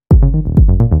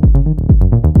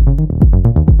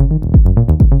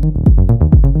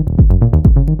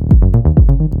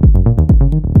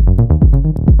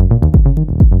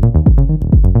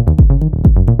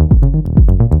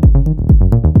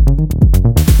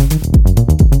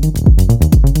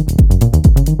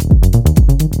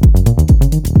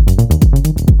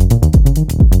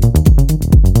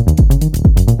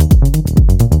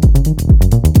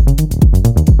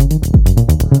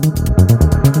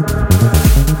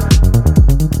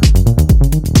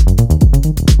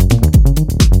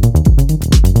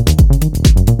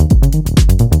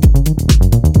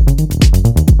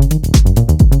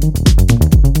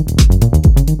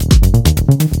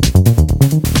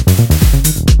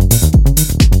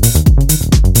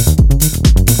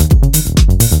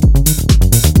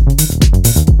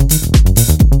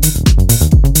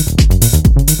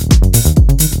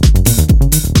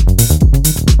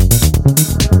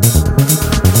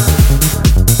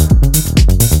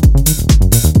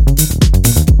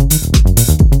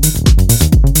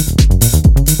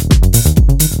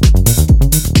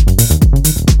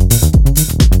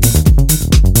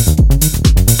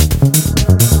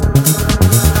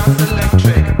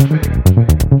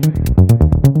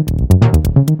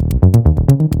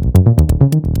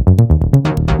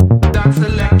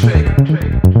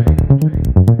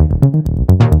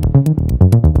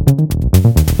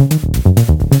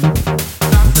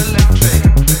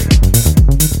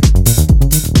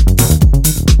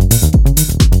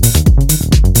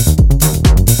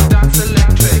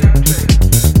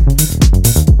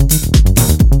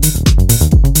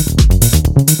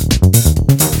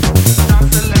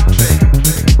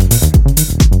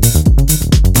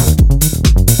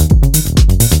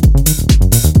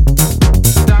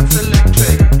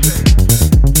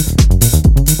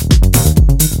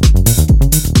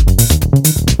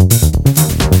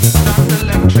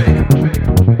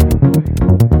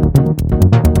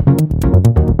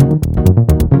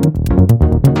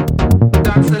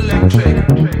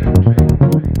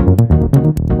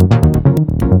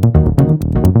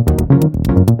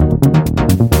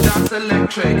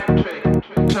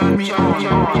turn me on.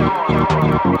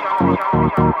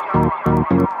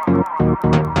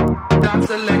 That's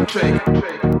electric,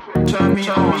 turn me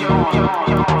on.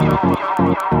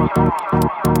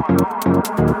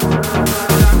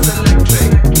 That's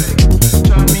electric,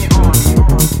 turn me on.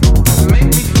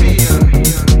 Make me feel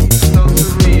so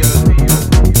surreal.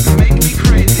 Make me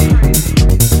crazy,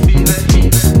 feel the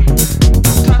heat.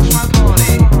 Touch my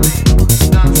body,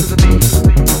 dance to the beat.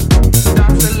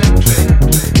 That's electric,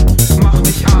 mach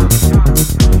mich an.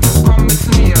 Komm mit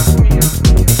mir,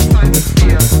 Zeit ist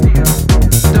hier.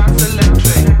 That's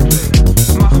electric,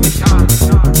 mach mich an.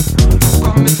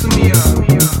 Komm mit zu mir,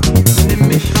 nimm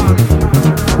mich ran.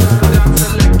 That's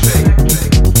electric,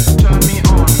 turn me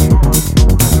on.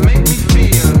 Make me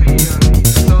feel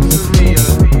so surreal.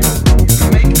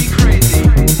 Make me crazy,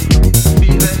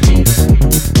 feel the heat.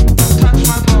 Touch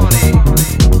my body,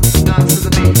 dance to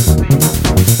the beat.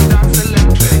 That's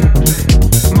electric,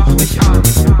 mach mich an.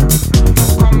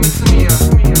 Komm mit zu mir,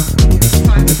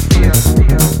 Zeit ist hier.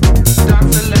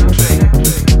 That's electric,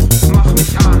 mach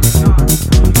mich an.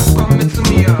 Komm mit zu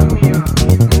mir,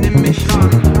 nimm mich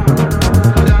ran.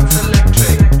 That's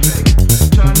electric,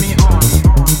 turn me on.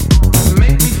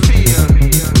 Make me feel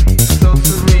so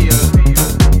surreal.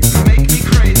 Make me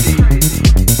crazy,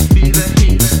 feel the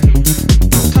heat.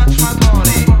 Touch my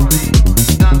body,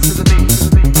 dance to the beat.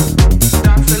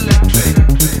 That's electric,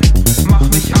 mach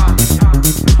mich an.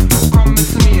 Komm mit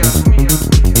zu mir,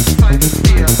 Zeit ist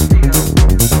hier.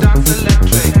 That's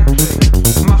electric,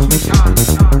 mach mich an.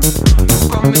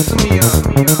 Komm mit zu mir,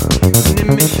 nimm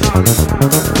mich ran.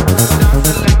 That's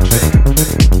electric.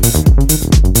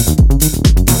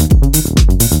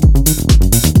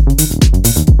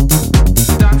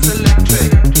 That's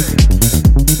electric.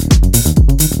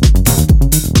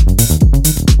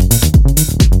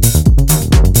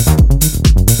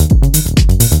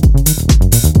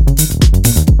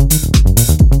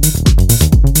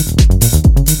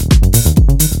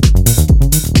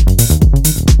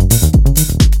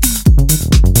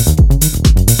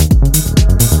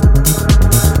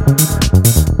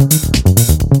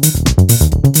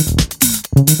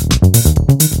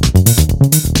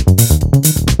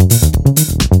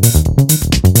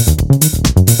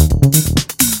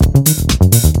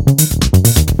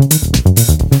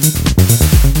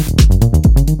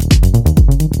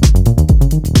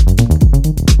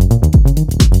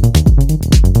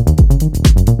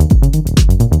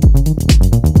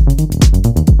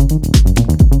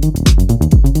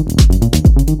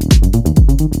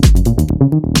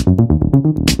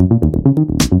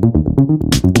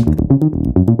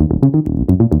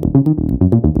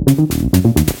 Thank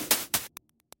you.